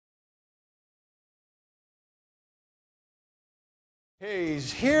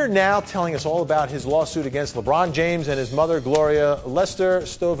He's here now telling us all about his lawsuit against LeBron James and his mother, Gloria. Leicester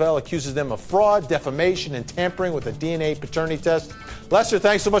Stovell accuses them of fraud, defamation, and tampering with a DNA paternity test. Lester,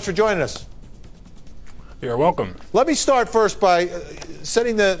 thanks so much for joining us. You're welcome. Let me start first by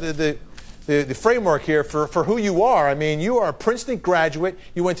setting the framework here for who you are. I mean, you are a Princeton graduate.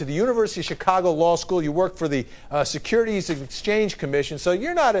 You went to the University of Chicago Law School. You worked for the Securities and Exchange Commission. So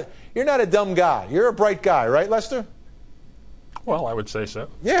you're not a dumb guy. You're a bright guy, right, Lester? Well, I would say so.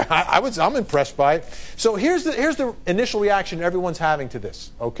 Yeah, I'm impressed by it. So here's the initial reaction everyone's having to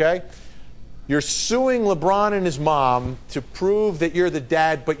this, okay? You're suing LeBron and his mom to prove that you're the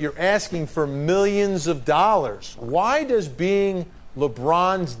dad, but you're asking for millions of dollars. Why does being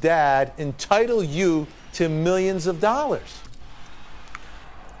LeBron's dad entitle you to millions of dollars?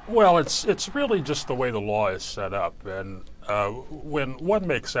 Well, it's really just the way the law is set up. And when one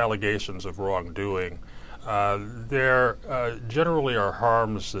makes allegations of wrongdoing, there generally are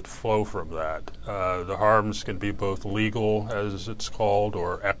harms that flow from that. The harms can be both legal, as it's called,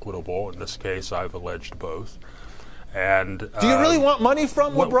 or equitable. In this case, I've alleged both. And do you really want money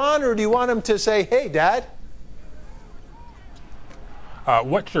from LeBron, or do you want him to say, "Hey, Dad"?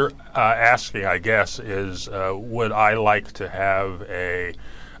 What you're asking, I guess, is would I like to have a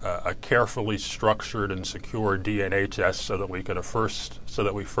carefully structured and secure DNA test so that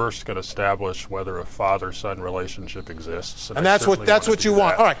we first can establish whether a father-son relationship exists. And that's what you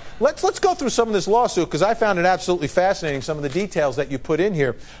want. All right, let's go through some of this lawsuit, because I found it absolutely fascinating, some of the details that you put in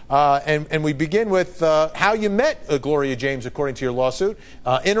here. And we begin with how you met Gloria James, according to your lawsuit.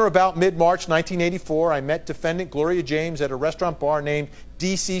 In or about mid-March 1984, I met defendant Gloria James at a restaurant bar named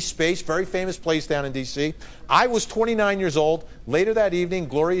D.C. Space, very famous place down in D.C. I was 29 years old. Later that evening,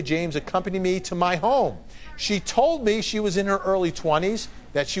 Gloria James accompanied me to my home. She told me she was in her early 20s,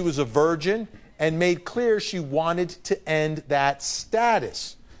 that she was a virgin, and made clear she wanted to end that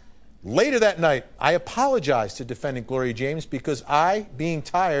status. Later that night, I apologized to defendant Gloria James because I, being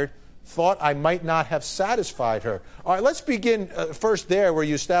tired, thought I might not have satisfied her. All right, let's begin first there where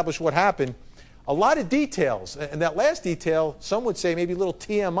you establish what happened. A lot of details, and that last detail, some would say maybe a little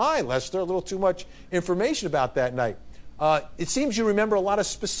TMI, Lester, a little too much information about that night. It seems you remember a lot of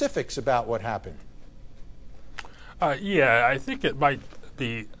specifics about what happened. Yeah, I think it might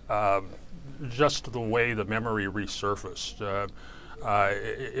be just the way the memory resurfaced.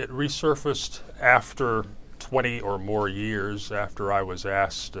 It resurfaced after 20 or more years after I was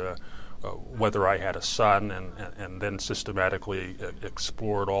asked whether I had a son, and then systematically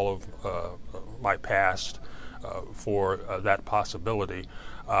explored all of my past for that possibility.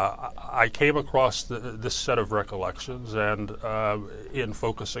 I came across this set of recollections, and in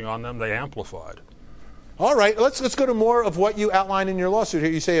focusing on them, they amplified. All right, let's go to more of what you outlined in your lawsuit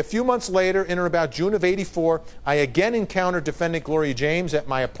here. You say, a few months later, in or about June of '84, I again encountered defendant Gloria James at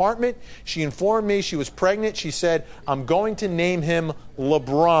my apartment. She informed me she was pregnant. She said, "I'm going to name him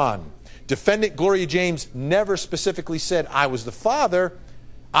LeBron." Defendant Gloria James never specifically said I was the father.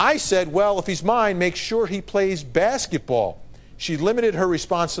 I said, well, if he's mine, make sure he plays basketball. She limited her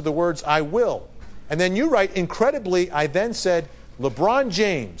response to the words, "I will." And then you write, incredibly, I then said, LeBron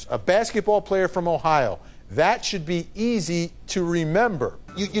James, a basketball player from Ohio. That should be easy to remember.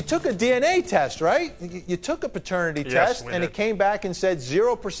 You took a DNA test, right? You took a paternity test, and it came back and said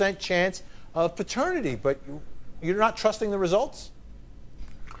 0% chance of paternity. But you're not trusting the results?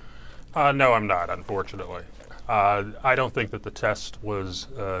 No, I'm not, unfortunately. I don't think that the test was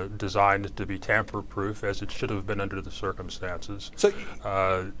designed to be tamper-proof, as it should have been under the circumstances. So,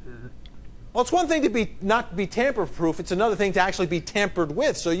 well, it's one thing to not be tamper-proof. It's another thing to actually be tampered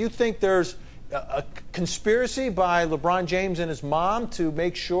with. So you think there's a conspiracy by LeBron James and his mom to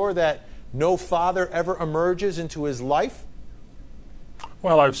make sure that no father ever emerges into his life?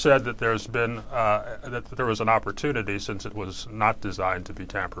 Well, I've said that there's been that there was an opportunity, since it was not designed to be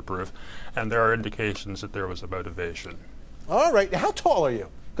tamper-proof, and there are indications that there was a motivation. All right. How tall are you?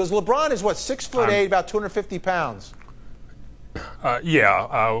 Because LeBron is, what, 6'8", about 250 pounds?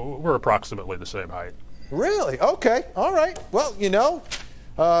 Yeah, we're approximately the same height. Really? Okay. All right. Well,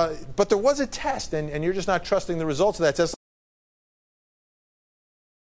 but there was a test, and you're just not trusting the results of that test.